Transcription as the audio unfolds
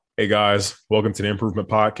Hey guys, welcome to the Improvement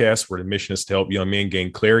Podcast, where the mission is to help young men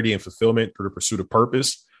gain clarity and fulfillment through the pursuit of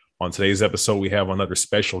purpose. On today's episode, we have another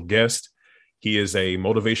special guest. He is a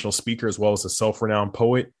motivational speaker as well as a self-renowned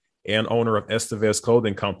poet and owner of Estevez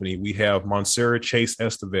Clothing Company. We have Monsieur Chase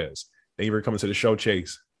Estevez. Thank you for coming to the show,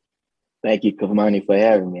 Chase. Thank you, Kavani, for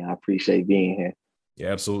having me. I appreciate being here. Yeah,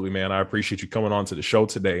 absolutely, man. I appreciate you coming on to the show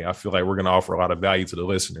today. I feel like we're going to offer a lot of value to the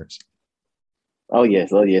listeners. Oh,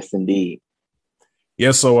 yes, indeed.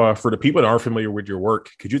 Yeah, so for the people that aren't familiar with your work,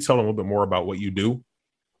 could you tell them a little bit more about what you do?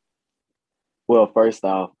 Well, first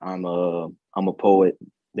off, I'm a poet.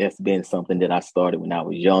 That's been something that I started when I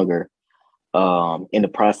was younger. In the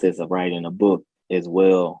process of writing a book as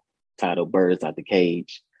well, titled Birds Out the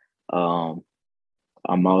Cage. I'm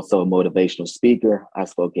also a motivational speaker. I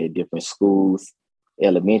spoke at different schools,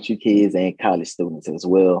 elementary kids and college students as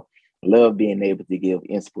well. Love being able to give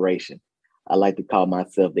inspiration. I like to call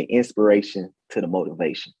myself the inspiration to the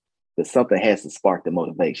motivation, because something has to spark the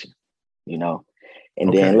motivation, you know. And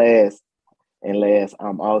Okay. then last,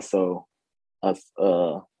 I'm also a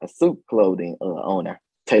suit clothing owner,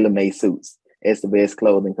 tailor-made suits. It's the best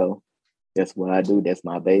clothing co. That's what I do. That's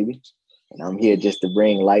my baby. And I'm here just to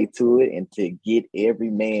bring light to it and to get every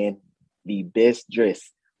man the best dress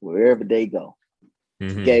wherever they go.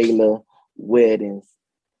 Mm-hmm. Gala, weddings,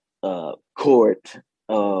 court,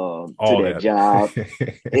 to their job,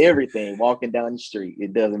 everything, walking down the street.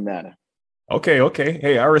 It doesn't matter. Okay.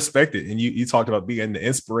 Hey, I respect it. And you talked about being the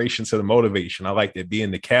inspiration to the motivation. I like that,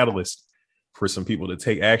 being the catalyst for some people to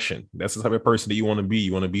take action. That's the type of person that you want to be.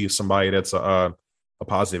 You want to be somebody that's a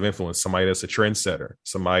positive influence, somebody that's a trendsetter,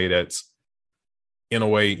 somebody that's, in a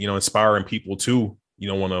way, inspiring people to,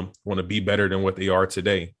 want to be better than what they are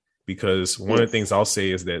today. Because one of the things I'll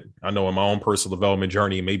say is that I know in my own personal development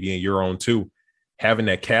journey, maybe in your own too, having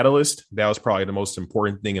that catalyst, that was probably the most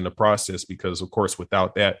important thing in the process, because of course,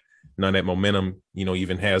 without that, none of that momentum,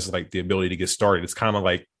 even has like the ability to get started. It's kind of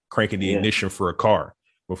like cranking the ignition for a car.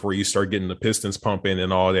 Before you start getting the pistons pumping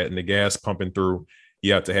and all that and the gas pumping through,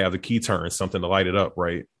 you have to have the key turn, something to light it up,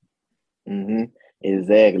 right? Mm-hmm.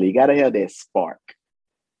 Exactly. You got to have that spark.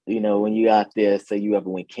 When you out there, say you ever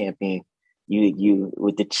went camping, you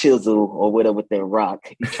with the chisel or whatever, with that rock,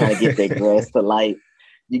 you trying to get that grass to light.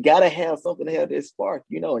 You got to have something to have that spark,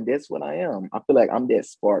 and that's what I am. I feel like I'm that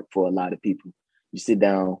spark for a lot of people. You sit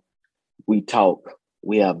down, we talk,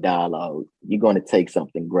 we have dialogue. You're going to take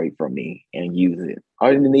something great from me and use it.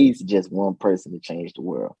 All it needs is just one person to change the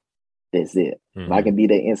world. That's it. Mm-hmm. If I can be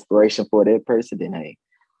the inspiration for that person, then hey.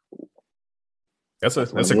 That's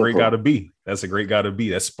a great guy to be. That's a great guy to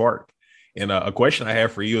be. That spark. And a question I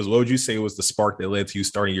have for you is, what would you say was the spark that led to you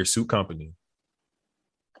starting your suit company?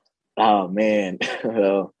 Oh man,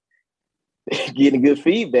 getting good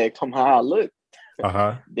feedback from how I look.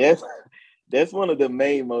 That's one of the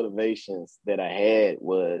main motivations that I had,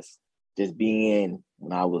 was just being,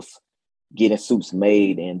 when I was getting suits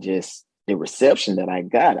made and just the reception that I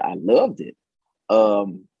got. I loved it.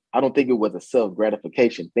 I don't think it was a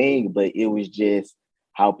self-gratification thing, but it was just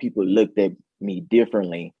how people looked at me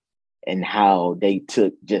differently and how they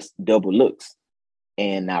took just double looks.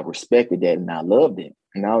 And I respected that and I loved it.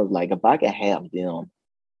 And I was like, if I could have them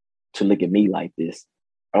to look at me like this,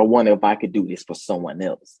 I wonder if I could do this for someone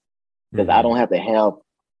else. Because I don't have to have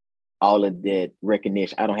all of that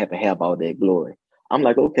recognition. I don't have to have all that glory. I'm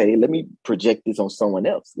like, okay, let me project this on someone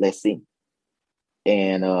else. Let's see.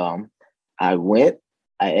 And I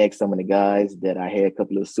asked some of the guys that I had a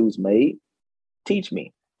couple of suits made, teach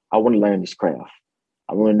me. I want to learn this craft.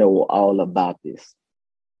 I want to know all about this.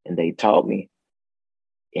 And they taught me.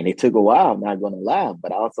 And it took a while, I'm not going to lie,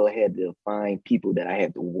 but I also had to find people that I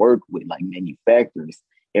had to work with, like manufacturers.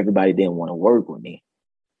 Everybody didn't want to work with me.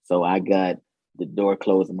 So I got the door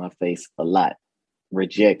closed in my face a lot.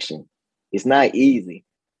 Rejection. It's not easy,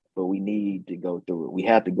 but we need to go through it. We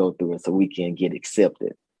have to go through it so we can get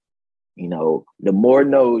accepted. The more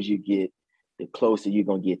no's you get, the closer you're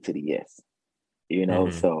going to get to the yes.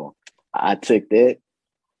 So I took that,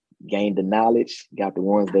 gained the knowledge, got the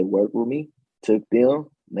ones that work with me, took them,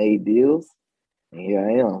 made deals, and here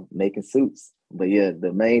I am making suits. But yeah,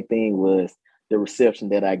 the main thing was the reception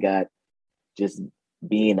that I got, just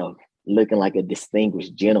being looking like a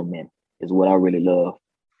distinguished gentleman is what I really love.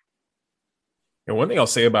 And one thing I'll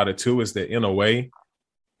say about it too is that, in a way,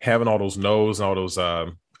 having all those no's and all those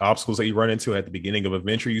obstacles that you run into at the beginning of a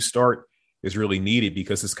venture you start is really needed,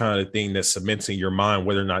 because it's kind of the thing that cements in your mind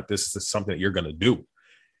whether or not this is something that you're going to do.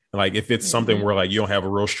 Like if it's something where like you don't have a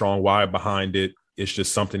real strong why behind it, it's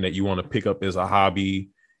just something that you want to pick up as a hobby,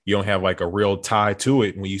 you don't have like a real tie to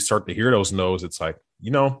it. When you start to hear those no's, it's like,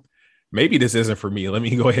 maybe this isn't for me. Let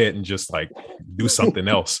me go ahead and just like do something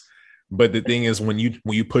else. But the thing is, when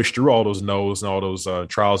you push through all those no's and all those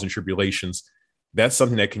trials and tribulations, that's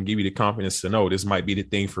something that can give you the confidence to know this might be the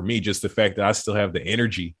thing for me. Just the fact that I still have the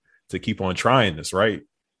energy to keep on trying this, right?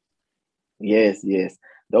 Yes, yes.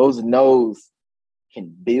 Those no's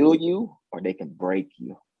can build you or they can break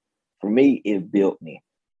you. For me, it built me.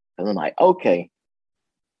 And I'm like, okay,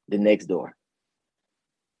 the next door,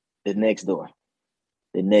 the next door,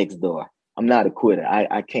 the next door. I'm not a quitter.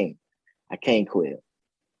 I can't quit.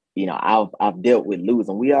 You know, I've dealt with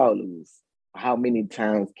losing. We all lose. How many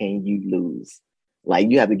times can you lose?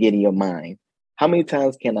 Like you have to get in your mind. How many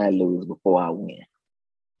times can I lose before I win?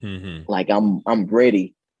 Mm-hmm. Like I'm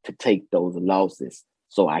ready to take those losses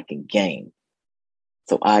so I can gain.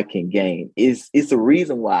 So I can gain. It's a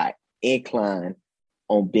reason why incline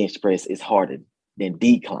on bench press is harder than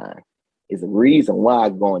decline. It's a reason why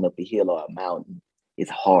going up a hill or a mountain is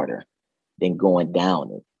harder than going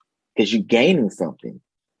down it. Because you're gaining something.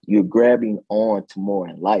 You're grabbing on to more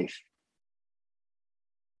in life.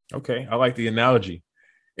 Okay, I like the analogy.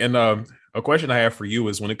 And a question I have for you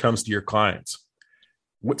is, when it comes to your clients,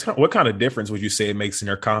 what kind of difference would you say it makes in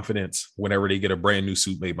their confidence whenever they get a brand new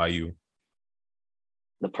suit made by you?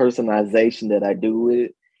 The personalization that I do with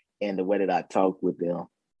it and the way that I talk with them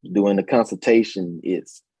during the consultation,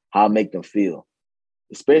 it's how I make them feel.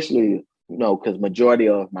 Especially, because majority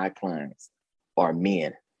of my clients are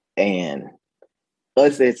men. And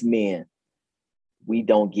us as men, we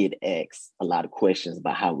don't get asked a lot of questions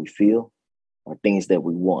about how we feel or things that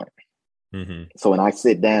we want. Mm-hmm. So when I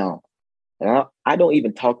sit down, and I don't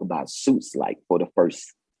even talk about suits like for the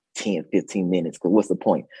first 10, 15 minutes, because what's the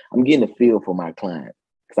point? I'm getting a feel for my client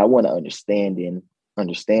because I want to understand them. I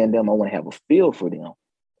want to have a feel for them.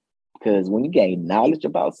 Because when you gain knowledge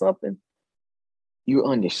about something, you're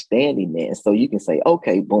understanding that. And so you can say,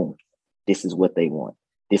 okay, boom, this is what they want.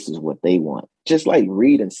 This is what they want. Just like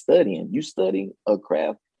reading, studying. You study a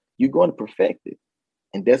craft, you're going to perfect it.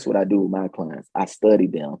 And that's what I do with my clients. I study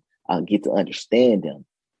them. I get to understand them.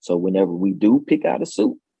 So whenever we do pick out a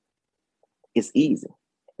suit, it's easy.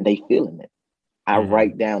 And they feeling it. I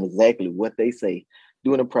write down exactly what they say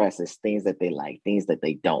during the process, things that they like, things that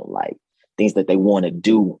they don't like, things that they want to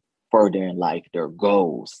do further in life, their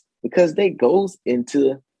goals, because they goes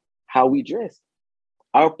into how we dress.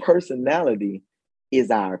 Our personality is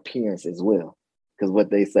our appearance as well. Because what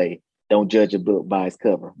they say, don't judge a book by its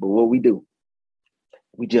cover. But what we do,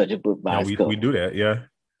 we judge a book by its cover. We do that, yeah.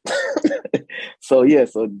 So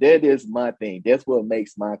that is my thing. That's what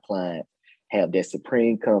makes my client have that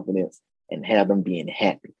supreme confidence and have them being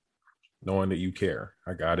happy. Knowing that you care.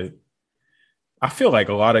 I got it. I feel like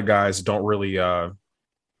a lot of guys don't really aren't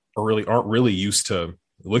really used to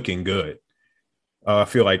looking good. I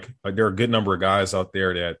feel like there are a good number of guys out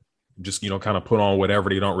there that just, kind of put on whatever.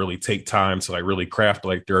 They don't really take time to like really craft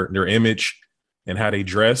like their image and how they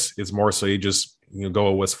dress. It's more so you just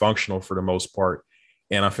go with what's functional for the most part.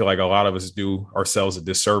 And I feel like a lot of us do ourselves a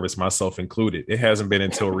disservice, myself included. It hasn't been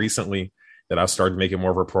until recently that I've started making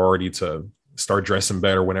more of a priority to start dressing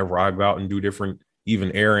better whenever I go out and do different,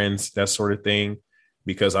 even errands, that sort of thing,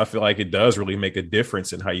 because I feel like it does really make a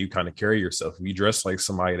difference in how you kind of carry yourself. If you dress like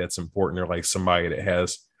somebody that's important or like somebody that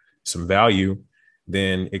has some value,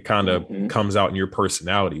 then it kind of comes out in your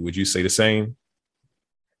personality. Would you say the same?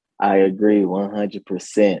 I agree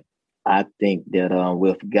 100%. I think that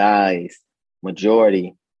with guys,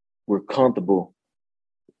 majority, we're comfortable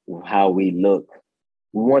with how we look.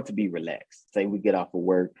 We want to be relaxed. Say we get off of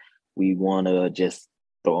work, we want to just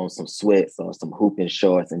throw on some sweats or some hooping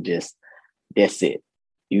shorts and just, that's it,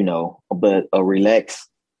 But a relaxed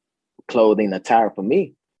clothing attire for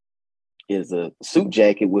me is a suit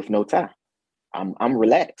jacket with no tie. I'm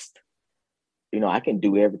relaxed. I can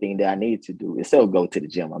do everything that I need to do except go to the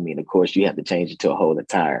gym. I mean, of course, you have to change it to a whole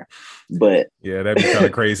attire. But yeah, that'd be kind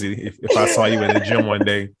of crazy if I saw you in the gym one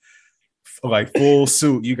day, like full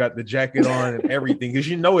suit, you got the jacket on and everything, because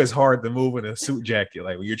it's hard to move in a suit jacket.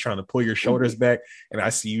 Like when you're trying to pull your shoulders back, and I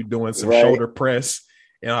see you doing some shoulder press,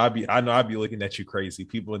 and I know I'd be looking at you crazy.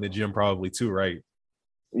 People in the gym probably too, right?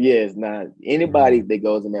 Yes, not anybody that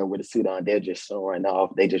goes in there with a suit on, they're just showing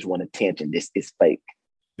off. They just want attention. This is fake.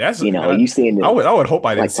 That's you seeing this. I would hope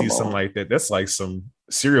I didn't like, see something like that. That's like some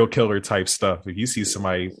serial killer type stuff. If you see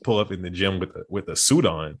somebody pull up in the gym with a suit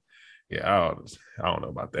on, yeah, I don't know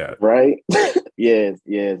about that. Right? yes,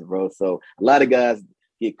 bro. So a lot of guys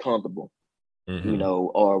get comfortable,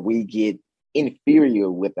 or we get inferior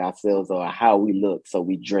with ourselves or how we look, so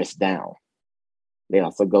we dress down. It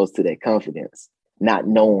also goes to that confidence, not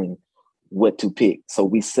knowing what to pick. So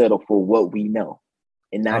we settle for what we know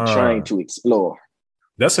and not trying to explore.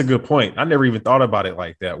 That's a good point. I never even thought about it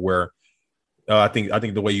like that, where I think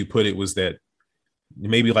the way you put it was that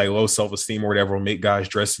maybe like low self-esteem or whatever will make guys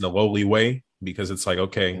dress in a lowly way because it's like,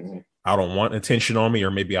 okay, Mm-hmm. I don't want attention on me, or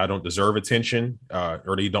maybe I don't deserve attention,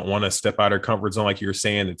 or they don't want to step out of their comfort zone, like you're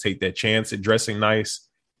saying, and take that chance at dressing nice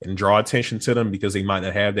and draw attention to them because they might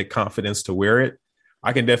not have that confidence to wear it.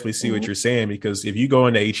 I can definitely see what Mm-hmm. you're saying, because if you go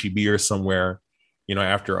into HEB or somewhere,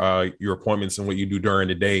 after your appointments and what you do during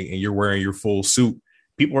the day, and you're wearing your full suit,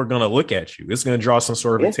 people are going to look at you. It's going to draw some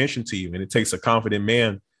sort of Yeah. attention to you. And it takes a confident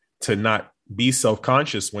man to not be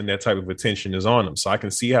self-conscious when that type of attention is on them. So I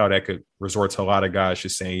can see how that could resort to a lot of guys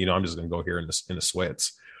just saying, I'm just going to go here in the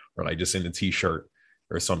sweats, or like just in the t-shirt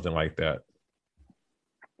or something like that.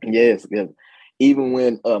 Yes. Yeah. Even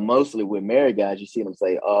when mostly with married guys, you see them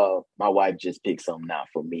say, my wife just picked something out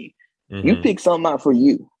for me. You Mm-hmm. pick something out for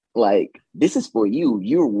you. Like, this is for you.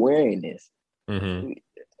 You're wearing this. Mm-hmm.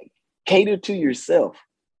 Cater to yourself.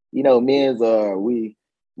 Men's are we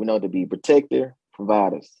know to be protector,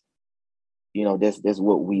 providers. That's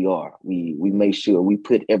what we are. We make sure we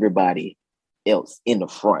put everybody else in the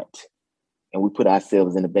front and we put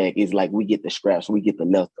ourselves in the back. It's like we get the scraps, we get the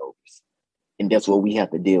leftovers. And that's what we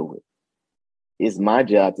have to deal with. It's my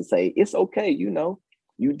job to say, it's okay,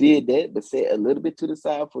 you did that, but set a little bit to the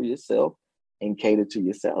side for yourself and cater to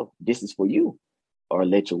yourself. This is for you. Or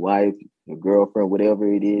let your wife, your girlfriend,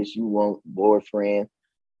 whatever it is you want, boyfriend,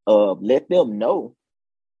 let them know.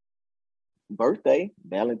 Birthday,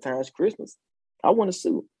 Valentine's, Christmas. I want a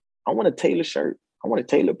suit. I want a tailored shirt. I want a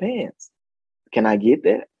tailored pants. Can I get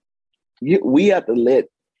that? We have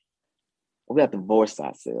to voice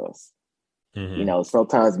ourselves. Mm-hmm.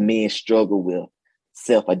 Sometimes men struggle with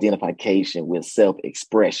self-identification, with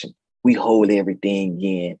self-expression. We hold everything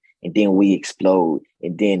in and then we explode.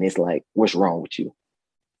 And then it's like, what's wrong with you?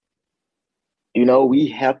 We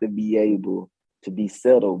have to be able to be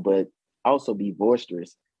settled, but also be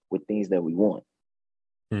boisterous with things that we want.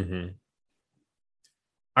 Mm-hmm.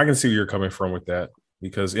 I can see where you're coming from with that,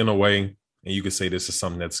 because in a way, and you could say this is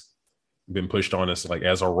something that's been pushed on us, like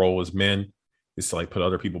as our role as men is to like put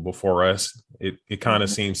other people before us. It kind of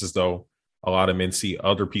Mm-hmm. seems as though a lot of men see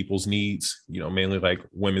other people's needs, mainly like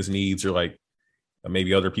women's needs, or like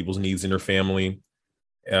maybe other people's needs in their family,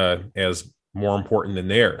 as more important than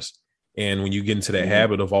theirs. And when you get into that Mm-hmm.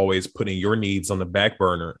 habit of always putting your needs on the back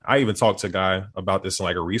burner, I even talked to a guy about this in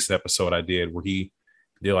like a recent episode I did, where he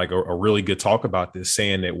did like a really good talk about this,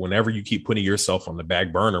 saying that whenever you keep putting yourself on the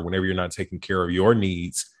back burner, whenever you're not taking care of your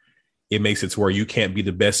needs, it makes it to where you can't be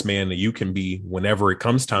the best man that you can be whenever it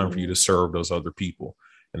comes time for you Mm-hmm. to serve those other people.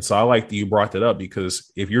 And so I like that you brought that up,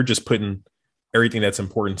 because if you're just putting everything that's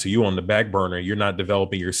important to you on the back burner, you're not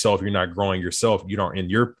developing yourself, you're not growing yourself, you aren't in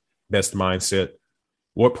your best mindset,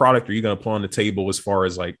 what product are you going to put on the table as far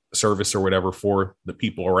as like service or whatever for the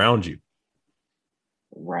people around you?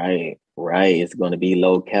 Right. It's going to be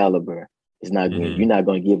low caliber. It's not good. Mm-hmm. You're not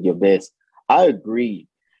going to give your best. I agree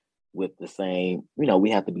with the same, we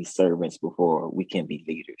have to be servants before we can be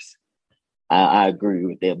leaders. I agree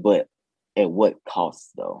with that. But at what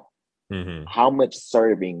cost, though? Mm-hmm. How much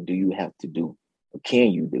serving do you have to do? Or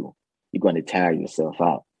can you do? You're going to tire yourself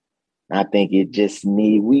out. And I think it just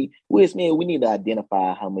we as men, we need to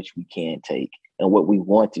identify how much we can take and what we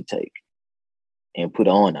want to take and put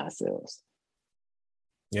on ourselves.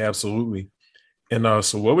 Yeah, absolutely. And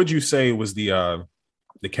so what would you say was the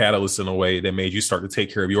catalyst in a way that made you start to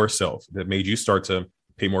take care of yourself, that made you start to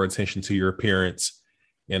pay more attention to your appearance,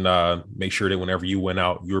 and make sure that whenever you went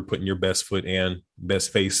out, you were putting your best foot and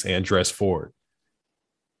best face and dress forward?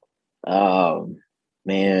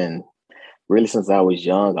 Man, really, since I was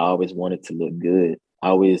young, I always wanted to look good. I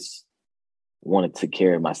always wanted to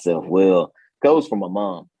carry myself well. Goes from my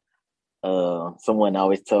mom. Someone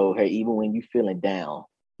always told her, even when you feeling down,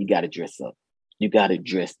 you got to dress up. You got to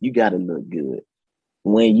dress. You got to look good.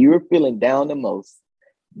 When you're feeling down the most,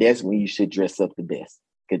 that's when you should dress up the best,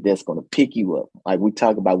 because that's going to pick you up. Like we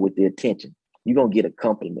talk about with the attention, you're going to get a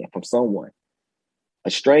compliment from someone. A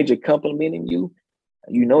stranger complimenting you,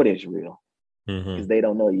 that's real, Mm-hmm. because they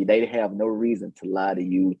don't know you. They have no reason to lie to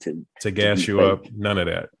you, To to be gas you up, fake. none of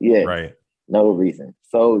that. Yes, Right. no reason.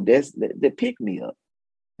 So that's that pick me up,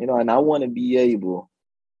 and I want to be able,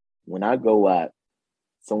 when I go out,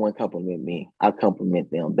 someone compliment me, I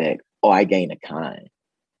compliment them back, or I gain a kind.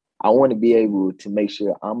 I want to be able to make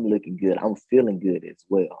sure I'm looking good, I'm feeling good as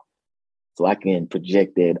well, so I can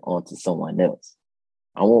project that onto someone else.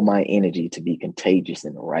 I want my energy to be contagious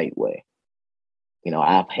in the right way.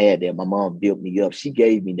 I've had that. My mom built me up. She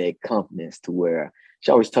gave me that confidence to where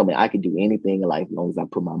she always told me I could do anything in life as long as I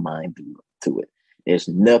put my mind to it. There's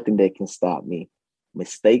nothing that can stop me.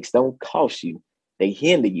 Mistakes don't cost you. They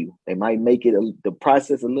hinder you. They might make the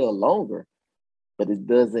process a little longer, but it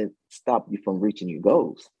doesn't stop you from reaching your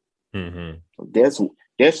goals. Mm-hmm. So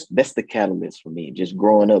that's the catalyst for me. Just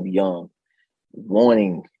growing up young,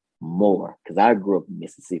 wanting more. Because I grew up in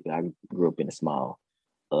Mississippi. I grew up in a small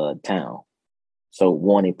town. So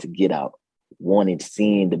wanting to get out,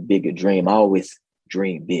 seeing the bigger dream. I always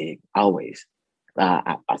dream big. Always.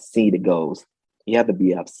 I see the goals. You have to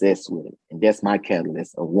be obsessed with it. And that's my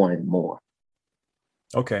catalyst of wanting more.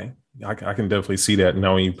 Okay. I can definitely see that.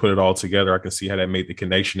 Now, when you put it all together, I can see how that made the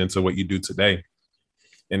connection into what you do today.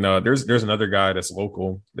 And there's another guy that's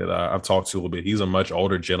local that I've talked to a little bit. He's a much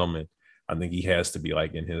older gentleman. I think he has to be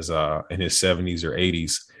like in his 70s or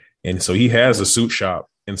 80s. And so he has a suit shop.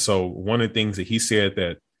 And so one of the things that he said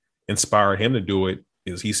that inspired him to do it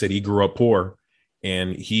is he said he grew up poor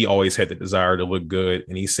and he always had the desire to look good.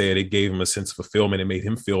 And he said it gave him a sense of fulfillment. It made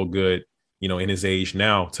him feel good, in his age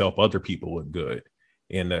now to help other people look good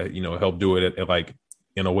and, help do it at like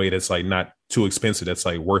in a way that's like not too expensive. That's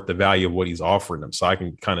like worth the value of what he's offering them. So I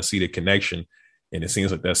can kind of see the connection. And it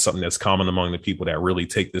seems like that's something that's common among the people that really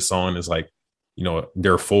take this on is like,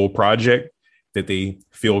 their full project, that they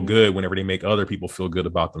feel good whenever they make other people feel good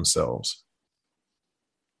about themselves.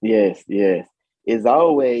 Yes. It's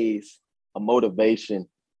always a motivation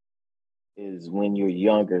is when you're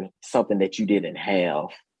younger, something that you didn't have.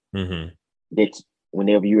 Mm-hmm. That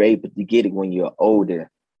whenever you're able to get it when you're older,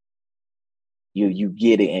 you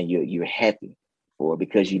get it and you're happy for it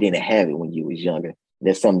because you didn't have it when you was younger.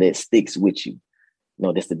 That's something that sticks with you.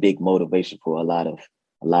 That's the big motivation for a lot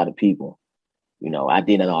of people. I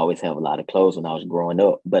didn't always have a lot of clothes when I was growing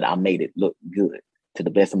up, but I made it look good to the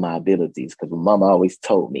best of my abilities because my mama always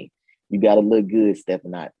told me, you got to look good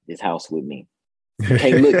stepping out this house with me. You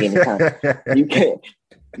can't look any kind. You can't.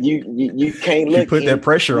 You can't look. She put that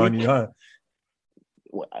pressure on you, huh?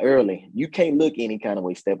 Early, you can't look any kind of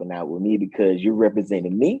way stepping out with me because you're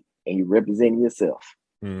representing me and you're representing yourself.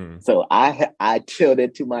 Mm. So I tell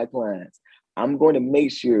that to my clients. I'm going to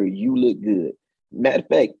make sure you look good. Matter of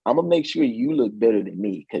fact, I'm gonna make sure you look better than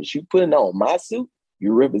me because you putting on my suit,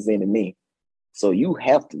 you're representing me. So you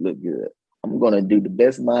have to look good. I'm gonna do the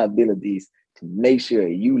best of my abilities to make sure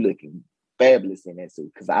you looking fabulous in that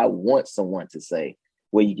suit because I want someone to say,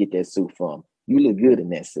 where you get that suit from? You look good in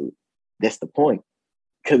that suit. That's the point.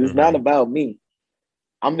 Because it's not about me.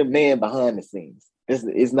 I'm the man behind the scenes.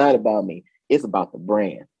 It's not about me. It's about the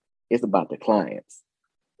brand. It's about the clients.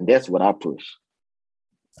 And that's what I push.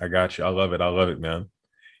 I got you. I love it, man.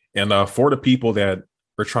 And for the people that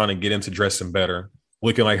are trying to get into dressing better,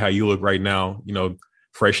 looking like how you look right now,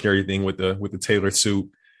 fresh and everything with the tailored suit,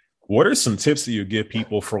 what are some tips that you give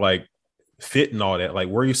people for like fit and all that? Like,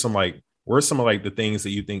 where are some of like the things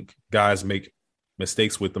that you think guys make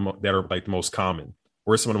mistakes with that are like the most common?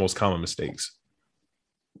 Where are some of the most common mistakes?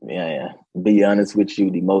 Yeah. Be honest with you,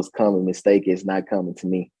 the most common mistake is not coming to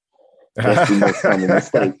me. That's the most common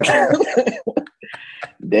mistake.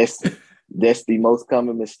 That's the most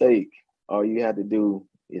common mistake. All you have to do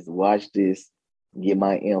is watch this, get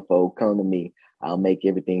my info, come to me. I'll make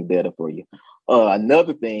everything better for you.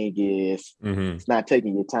 Another thing is it's not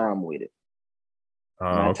taking your time with it.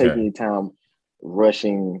 Not taking your time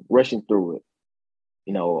rushing through it,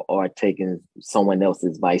 or taking someone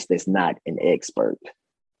else's advice that's not an expert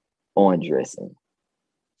on dressing.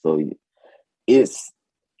 So it's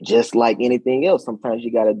just like anything else. Sometimes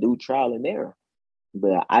you got to do trial and error.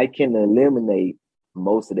 But I can eliminate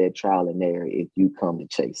most of that trial and error if you come to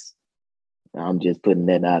Chase. I'm just putting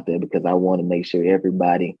that out there because I want to make sure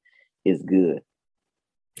everybody is good.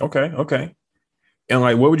 Okay. And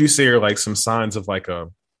like, what would you say are like some signs of like a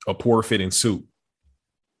poor fitting suit?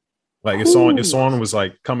 Like if someone was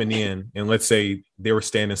like coming in and let's say they were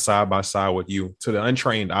standing side by side with you, to the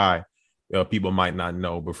untrained eye, people might not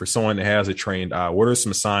know, but for someone that has a trained eye, what are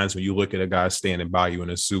some signs when you look at a guy standing by you in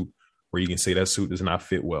a suit where you can say that suit does not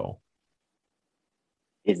fit well?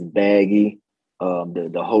 It's baggy.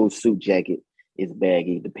 The whole suit jacket is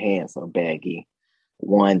baggy. The pants are baggy.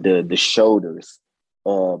 The shoulders,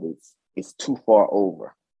 it's too far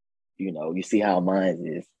over. You see how mine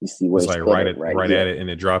is. You see where it's like right at it, and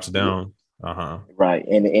it drops down. Yeah. Right,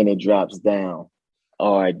 and it drops down.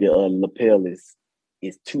 All right, the lapel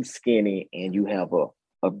is too skinny, and you have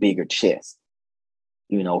a bigger chest.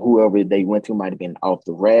 Whoever they went to might have been off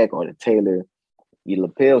the rack or the tailor. Your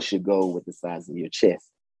lapel should go with the size of your chest.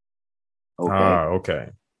 Okay.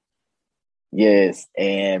 Yes,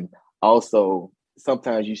 and also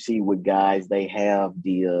sometimes you see with guys they have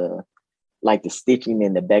the like the stitching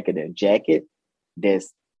in the back of their jacket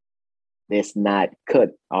that's not cut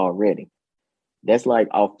already. That's like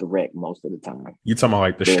off the rack most of the time. You talking about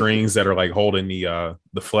like the strings that are like holding the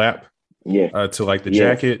flap, yeah, to like the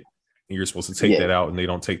jacket. and you're supposed to take Yeah, that out, and they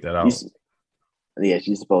don't take that you, out. yes,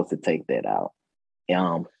 you're supposed to take that out.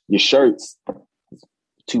 Your shirt's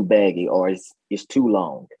too baggy or it's too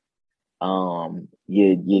long.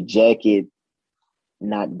 Your jacket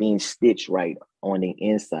not being stitched right on the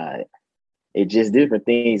inside. It's just different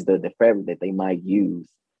things. The fabric that they might use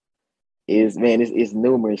is, man, it's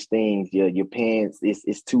numerous things. Your pants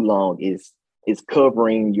it's too long. It's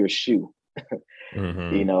covering your shoe.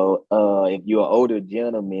 Mm-hmm. If you're an older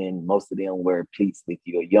gentleman, most of them wear pleats. If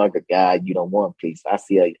you're a younger guy, you don't want pleats.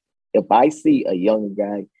 If I see a younger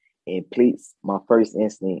guy in pleats, my first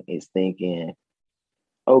instinct is thinking,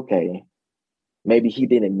 okay, maybe he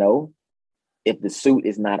didn't know. If the suit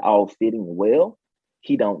is not all fitting well,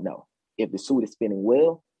 he don't know. If the suit is fitting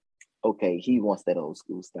well, okay, he wants that old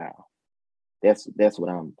school style. That's what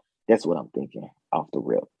I'm thinking off the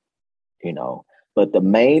rip, you know. But the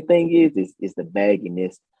main thing is the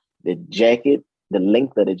bagginess. The jacket, the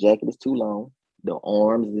length of the jacket is too long. The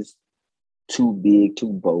arms is too big,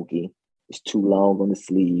 too bulky. It's too long on the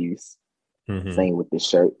sleeves. Mm-hmm. Same with the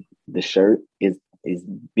shirt. The shirt is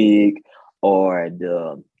big, or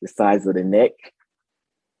the size of the neck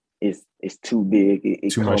is too big.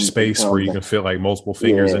 It Too much come it space where comes you can fit like multiple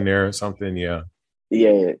fingers yeah in there or something. Yeah.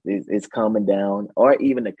 yeah it's coming down, or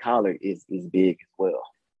even the collar is big as well.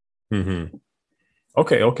 Mm-hmm.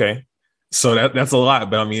 Okay. Okay. So that's a lot,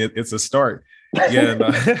 but I mean, it's a start. Yeah.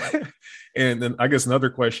 And, and then I guess another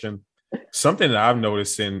question, something that I've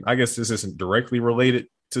noticed, and I guess this isn't directly related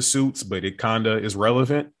to suits, but it kind of is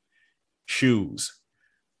relevant. Shoes.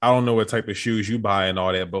 I don't know what type of shoes you buy and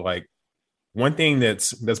all that, but like one thing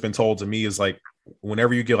that's been told to me is like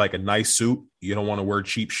whenever you get like a nice suit, you don't want to wear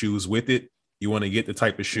cheap shoes with it. You want to get the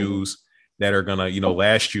type of Mhm. shoes that are gonna,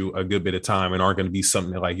 last you a good bit of time and aren't gonna be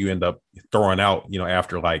something that like you end up throwing out,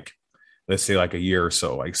 after like let's say like a year or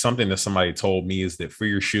so. Like something that somebody told me is that for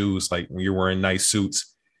your shoes, like when you're wearing nice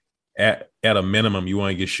suits, at a minimum, you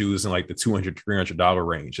want to get shoes in like the $200-$300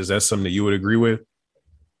 range. Is that something that you would agree with?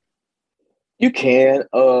 You can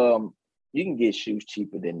get shoes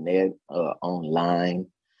cheaper than that online.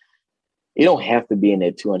 It don't have to be in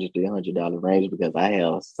that $200-$300 range, because I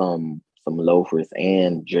have some loafers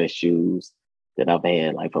and dress shoes that I've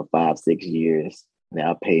had like for 5-6 years.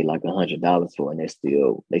 Now I paid like $100 for, and they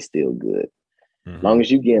still good. Mm-hmm. Long as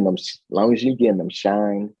you getting them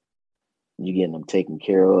shine, you getting them taken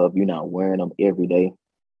care of. You're not wearing them every day.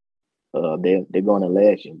 They're going to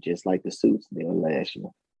last you, just like the suits. They'll last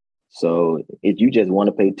you. So if you just want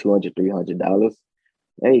to pay $200-$300,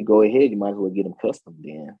 hey, go ahead. You might as well get them custom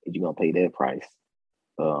then, if you're gonna pay that price.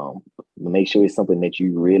 Make sure it's something that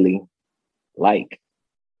you really like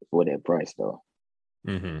for that price, though.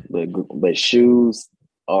 Mm-hmm. But shoes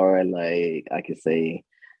are, like I could say,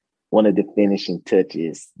 one of the finishing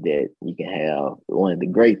touches that you can have. One of the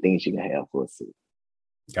great things you can have for a suit.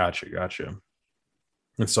 Gotcha. Gotcha.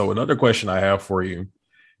 And so another question I have for you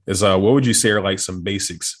is what would you say are like some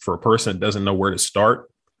basics for a person that doesn't know where to start?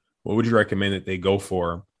 What would you recommend that they go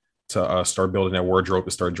for to start building that wardrobe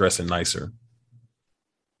to start dressing nicer?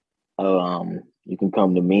 You can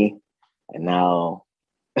come to me, and now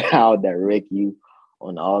I'll direct you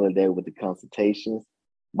on all of that with the consultations.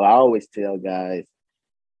 But I always tell guys,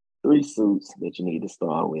 three suits that you need to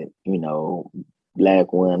start with.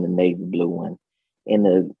 Black one, a navy blue one,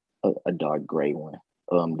 and a dark gray one.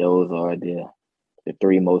 Those are the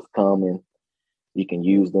three most common. You can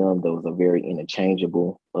use them. Those are very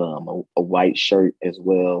interchangeable. A white shirt as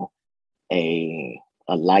well, a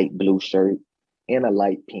light blue shirt, and a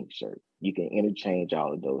light pink shirt. You can interchange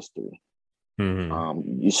all of those three.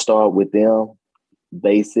 Mm-hmm. You start with them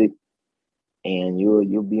basic, and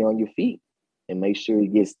you'll be on your feet. And make sure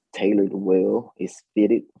it gets tailored well. It's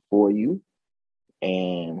fitted for you,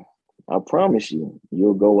 and I promise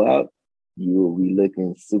you'll go out. You'll be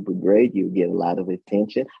looking super great. You'll get a lot of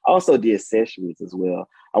attention. Also, the accessories as well.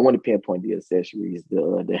 I want to pinpoint the accessories: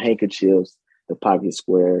 the handkerchiefs, the pocket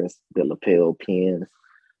squares, the lapel pins,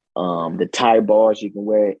 the tie bars you can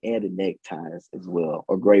wear, and the neckties as well.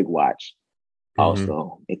 A great watch. Mm-hmm.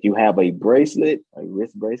 Also, if you have a bracelet, a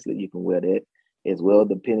wrist bracelet, you can wear that as well,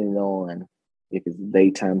 depending on if it's a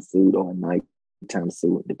daytime suit or a nighttime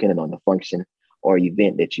suit, depending on the function or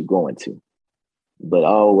event that you're going to. But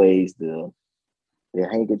always the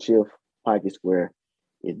handkerchief, pocket square,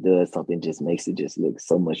 it does something, just makes it just look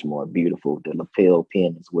so much more beautiful. The lapel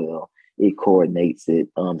pin as well, it coordinates it.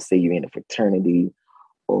 Say you're in a fraternity,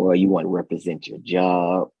 or you want to represent your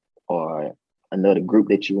job or another group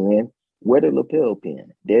that you're in, wear the lapel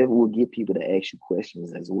pin. That will get people to ask you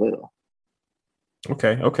questions as well.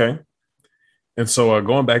 Okay. Okay. And so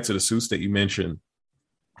going back to the suits that you mentioned,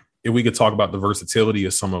 if we could talk about the versatility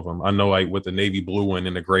of some of them, I know like with the navy blue one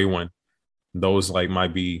and the gray one, those like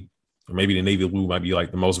might be, or maybe the navy blue might be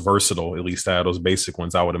like the most versatile, at least out of those basic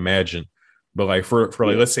ones, I would imagine. But like for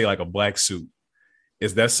like, let's say like a black suit,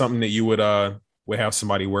 is that something that you would have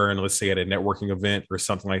somebody wearing, let's say at a networking event or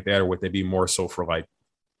something like that, or would they be more so for like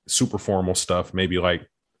super formal stuff, maybe like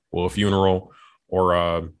a funeral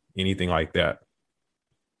or anything like that?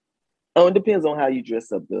 Oh, it depends on how you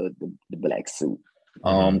dress up the black suit.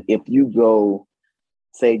 Mm-hmm. If you go,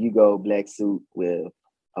 say you go black suit with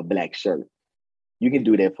a black shirt, you can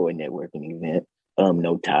do that for a networking event.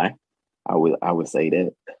 No tie. I would say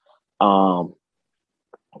that. Um,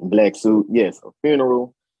 Black suit, yes. A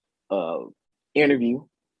funeral, uh, interview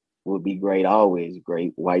would be great. Always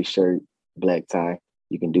great. White shirt, black tie.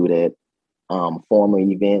 You can do that. Formal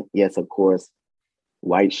event, yes, of course.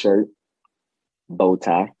 White shirt, bow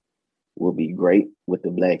tie will be great with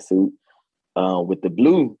the black suit. With the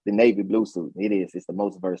blue, the navy blue suit, it's the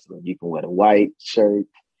most versatile. You can wear the white shirt,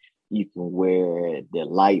 you can wear the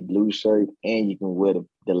light blue shirt, and you can wear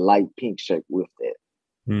the light pink shirt with that.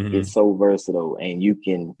 Mm-hmm. It's so versatile, and you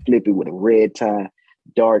can flip it with a red tie,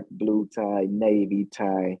 dark blue tie, navy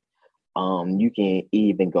tie. You can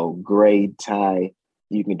even go gray tie.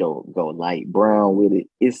 You can go light brown with it.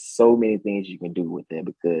 It's so many things you can do with that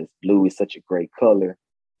because blue is such a great color.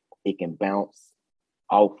 It can bounce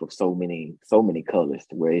off of so many colors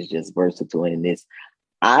to where it's just versatile. And this,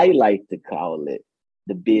 I like to call it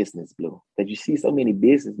the business blue because you see so many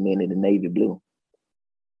businessmen in the navy blue.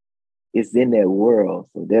 It's in that world,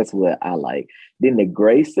 so that's what I like. Then the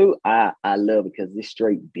gray suit, I love it because it's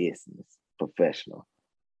straight business, professional.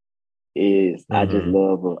 Is I just Mm-hmm.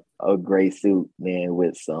 love a gray suit, man,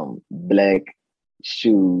 with some black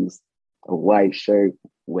shoes, a white shirt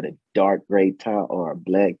with a dark gray tie or a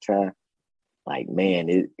black tie. Like, man,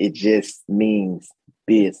 it just means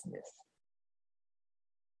business.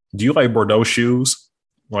 Do you like Bordeaux shoes?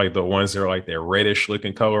 Like the ones that are like that reddish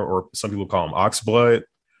looking color, or some people call them oxblood?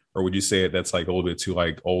 Or would you say that's like a little bit too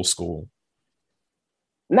like old school?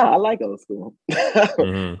 No, I like old school.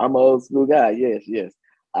 Mm-hmm. I'm an old school guy. Yes, yes.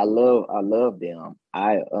 I love them.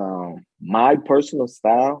 My personal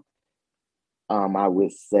style, I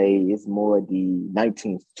would say it's more the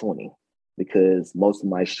 1920 because most of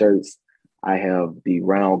my shirts I have the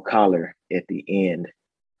round collar at the end.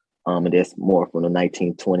 And that's more from the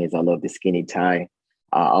 1920s. I love the skinny tie.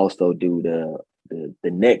 I also do the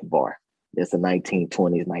neck bar. That's a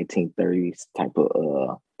 1920s, 1930s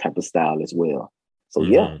type of style as well. So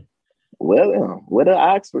yeah, Mm-hmm. well, with the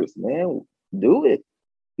Oxfords, man, do it.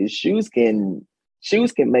 His shoes can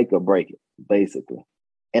make or break it, basically,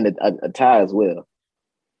 and a tie as well.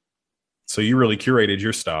 So you really curated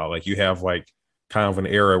your style. Like you have like kind of an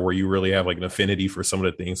era where you really have like an affinity for some of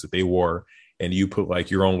the things that they wore, and you put like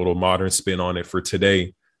your own little modern spin on it for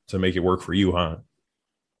today to make it work for you, huh?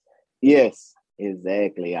 Yes,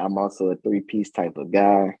 exactly. I'm also a three-piece type of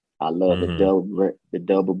guy. I love Mm-hmm. the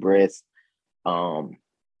double breast. Um,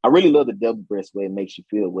 I really love the double breast where it makes you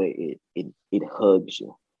feel where it hugs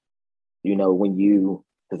you. You know, when you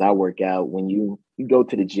because I work out, when you go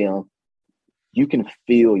to the gym, you can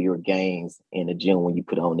feel your gains in the gym when you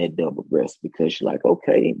put on that double breast because you're like,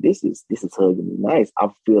 okay, this is hugging me nice.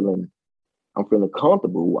 I'm feeling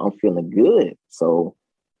comfortable. I'm feeling good. So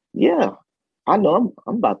yeah, I know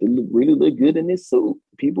I'm about to really look good in this suit.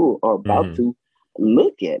 People are about Mm-hmm. to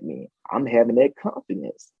look at me. I'm having that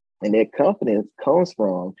confidence. And that confidence comes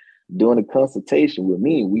from doing a consultation with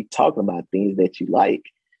me. We talking about things that you like.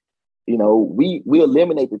 We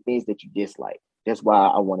eliminate the things that you dislike. That's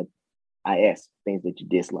why I ask things that you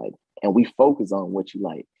dislike. And we focus on what you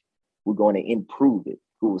like. We're going to improve it.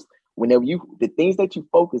 Because whenever the things that you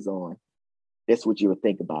focus on, that's what you would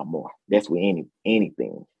think about more. That's with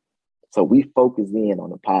anything. So we focus in on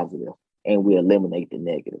the positive and we eliminate the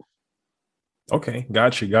negative. Okay,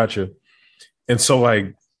 gotcha. And so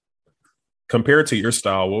like compared to your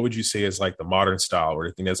style, what would you say is like the modern style or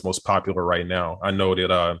the thing that's most popular right now? I know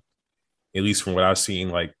that at least from what I've seen,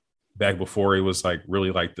 like back before it was like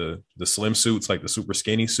really like the slim suits, like the super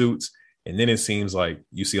skinny suits. And then it seems like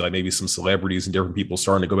you see like maybe some celebrities and different people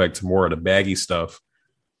starting to go back to more of the baggy stuff.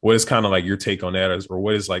 What is kind of like your take on that, or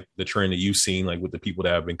what is like the trend that you've seen like with the people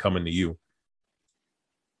that have been coming to you?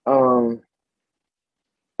 Um,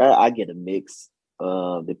 I get a mix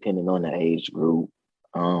depending on the age group.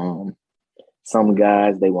 Um, some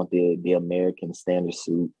guys they want the American standard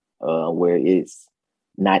suit, where it's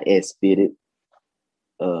not as fitted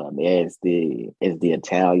as the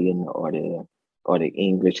Italian or the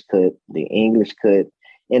English cut. The English cut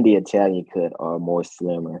and the Italian cut are more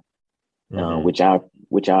slimmer, Mm-hmm. which I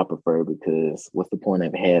which I prefer, because what's the point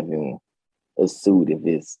of having a suit if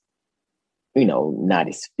it's, not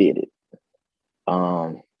as fitted?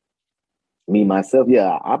 Um, Me myself,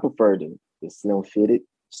 yeah, I prefer the slim fitted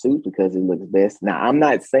suit because it looks best. Now, I'm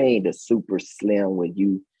not saying the super slim where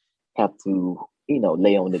you have to,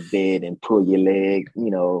 lay on the bed and pull your leg.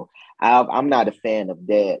 I'm not a fan of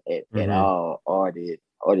that at Mm-hmm. all. Or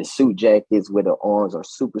the suit jackets where the arms are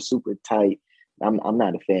super super tight. I'm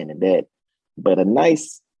not a fan of that. But a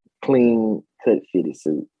nice, clean, cut fitted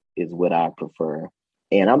suit is what I prefer.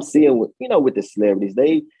 And I'm seeing with the celebrities,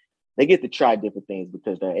 they get to try different things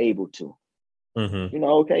because they're able to. Mm-hmm.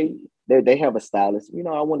 Okay, they have a stylist.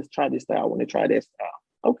 I want to try this style. I want to try that style.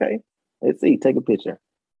 Okay, let's see. Take a picture.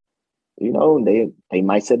 They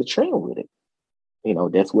might set a trend with it.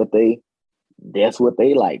 That's what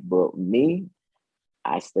they like. But me,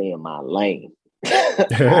 I stay in my lane.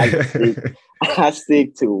 I stick I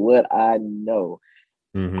stick to what I know.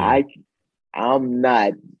 Mm-hmm. I I'm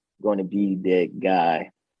not gonna be that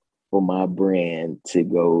guy for my brand to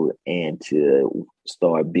go and to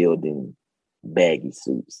start building baggy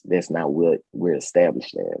suits. That's not what we're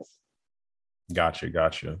established as.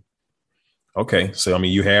 Gotcha. Okay, so I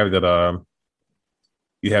mean, you have that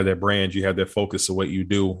brand, you have that focus of what you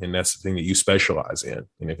do, and that's the thing that you specialize in.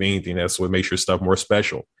 And if anything, that's what makes your stuff more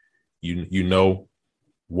special. You know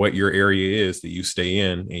what your area is that you stay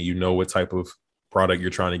in, and you know what type of product you're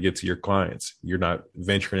trying to get to your clients. You're not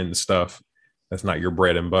venturing into stuff that's not your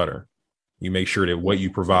bread and butter. You make sure that what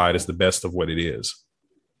you provide is the best of what it is.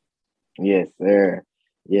 Yes, sir.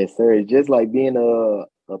 Yes, sir. It's just like being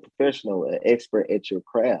a professional, an expert at your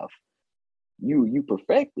craft. You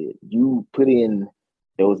perfect it. You put in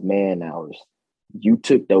those man hours. You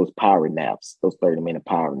took those power naps, those 30-minute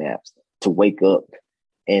power naps to wake up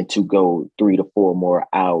and to go 3 to 4 more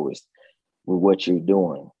hours with what you're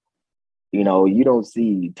doing. You don't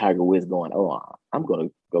see Tiger Woods going, "Oh, I'm gonna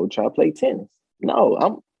go try to play tennis."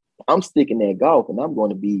 No, I'm sticking at golf, and I'm going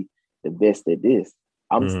to be the best at this.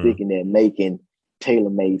 I'm Mm-hmm. sticking at making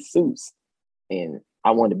tailor-made suits, and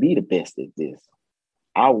I want to be the best at this.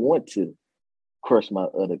 I want to crush my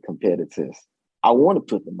other competitors. I want to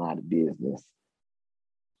put them out of business.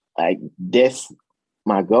 Like, that's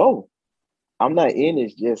my goal. I'm not in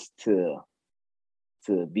this just to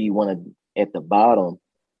be one of at the bottom.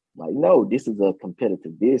 Like, no, this is a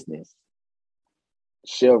competitive business.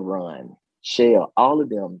 Chevron, Shell, all of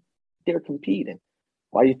them, they're competing.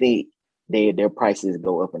 Why do you think their prices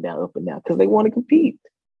go up and down, up and down? Because they want to compete.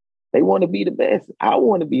 They want to be the best. I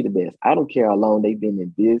want to be the best. I don't care how long they've been in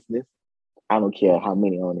business. I don't care how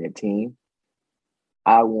many on their team.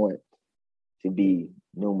 I want to be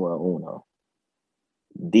numero uno,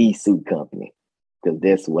 the suit company, because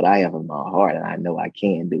that's what I have in my heart, and I know I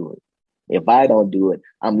can do it. If I don't do it,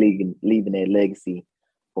 I'm leaving that legacy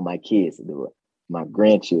for my kids to do it, my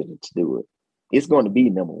grandchildren to do it. It's going to be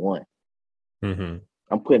number one. Mm-hmm.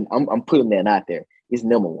 I'm putting that out there. It's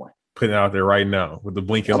number one. Putting it out there right now with the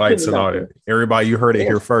blinking I'm putting lights it and out all there. that. Everybody, you heard it Yeah,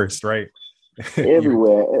 here first, right? You,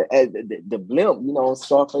 everywhere. The blimp,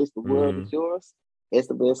 Scarface, the world mm-hmm. is yours. It's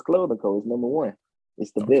the best clothing code. It's number one.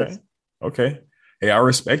 It's the Okay. best. Okay. Hey, I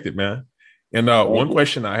respect it, man. And one Thank you.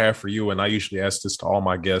 question I have for you, and I usually ask this to all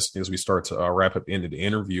my guests as we start to wrap up the end of the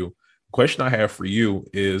interview. The question I have for you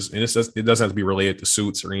is, and it doesn't have to be related to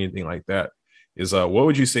suits or anything like that, is what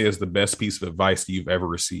would you say is the best piece of advice that you've ever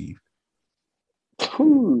received?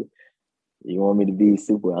 Whew. You want me to be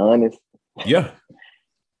super honest? Yeah.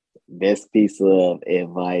 Best piece of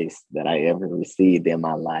advice that I ever received in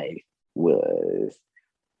my life was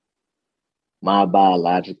my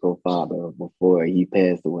biological father before he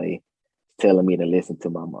passed away telling me to listen to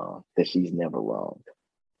my mom, that she's never wrong.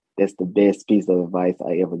 That's the best piece of advice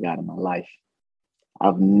I ever got in my life.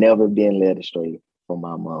 I've never been led astray from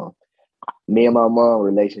my mom. Me and my mom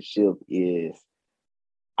relationship is,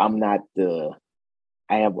 I'm not the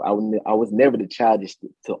I was never the child just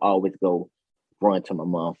to always go run to my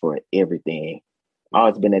mom for everything. I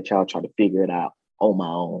always been that child trying to figure it out on my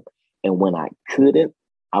own. And when I couldn't,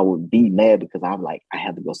 I would be mad because I'm like, I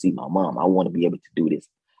have to go see my mom. I want to be able to do this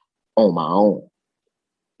on my own.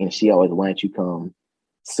 And she always, why don't you come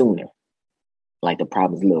sooner? Like, the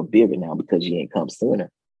problem's a little bigger now because you ain't come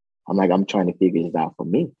sooner. I'm like, I'm trying to figure this out for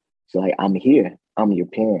me. So like, I'm here. I'm your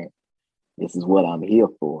parent. This is what I'm here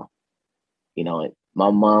for. My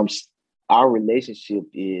mom's, our relationship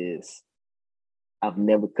is, I've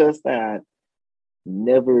never cussed her out,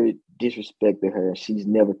 never disrespected her. She's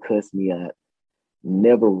never cussed me out,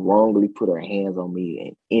 never wrongly put her hands on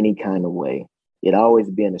me in any kind of way. It always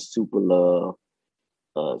been a super love,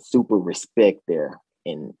 super respect there,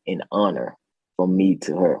 and honor from me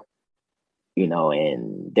to her.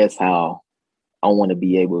 and that's how I want to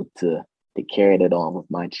be able to carry that on with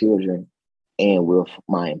my children and with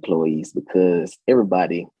my employees, because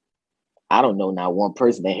everybody, I don't know not one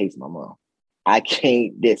person that hates my mom. I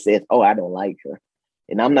can't that says, oh, I don't like her.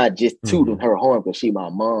 And I'm not just tooting her horn because she's my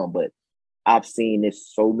mom, but I've seen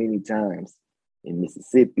this so many times in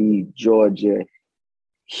Mississippi, Georgia,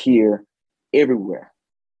 here, everywhere.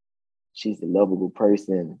 She's a lovable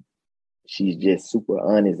person. She's just super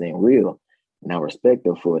honest and real. And I respect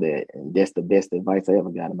her for that. And that's the best advice I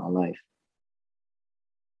ever got in my life.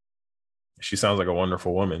 She sounds like a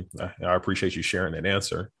wonderful woman. I appreciate you sharing that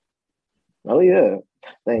answer. Oh yeah,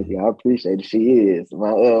 thank you. I appreciate it. She is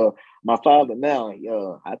my father now.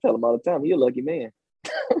 I tell him all the time, you're a lucky man.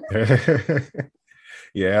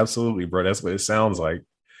 Yeah, absolutely, bro. That's what it sounds like.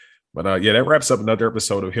 But yeah, that wraps up another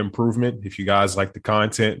episode of Improvement. If you guys like the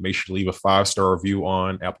content, make sure to leave a 5-star review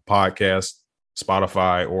on Apple Podcasts,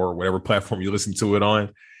 Spotify, or whatever platform you listen to it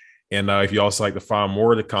on. And if you also like to find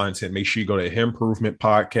more of the content, make sure you go to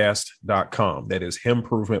himprovementpodcast.com. That is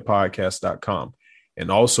himprovementpodcast.com. And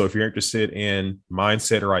also, if you're interested in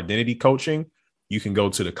mindset or identity coaching, you can go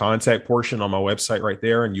to the contact portion on my website right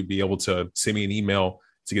there, and you'll be able to send me an email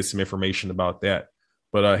to get some information about that.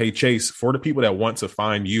 But hey, Chase, for the people that want to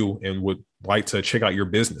find you and would like to check out your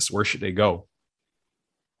business, where should they go?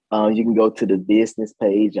 You can go to the business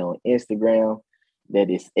page on Instagram. That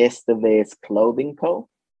is Estevez Clothing Co.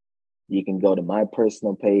 You can go to my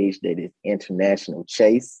personal page. That is International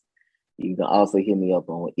Chase. You can also hit me up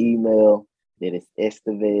on email. That is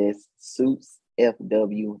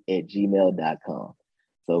estevezsuitsfw@gmail.com.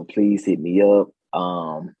 So please hit me up.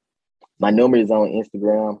 My number is on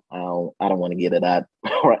Instagram. I don't want to get it out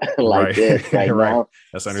like that right right. now.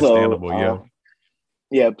 That's understandable. So,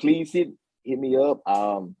 yeah, please hit me up.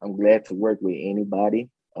 I'm glad to work with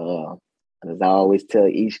anybody. As I always tell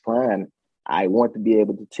each client, I want to be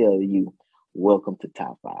able to tell you, welcome to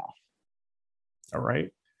Top 5. All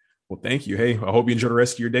right. Well, thank you. Hey, I hope you enjoy the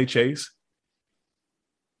rest of your day, Chase.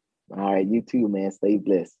 All right, you too, man. Stay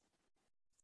blessed.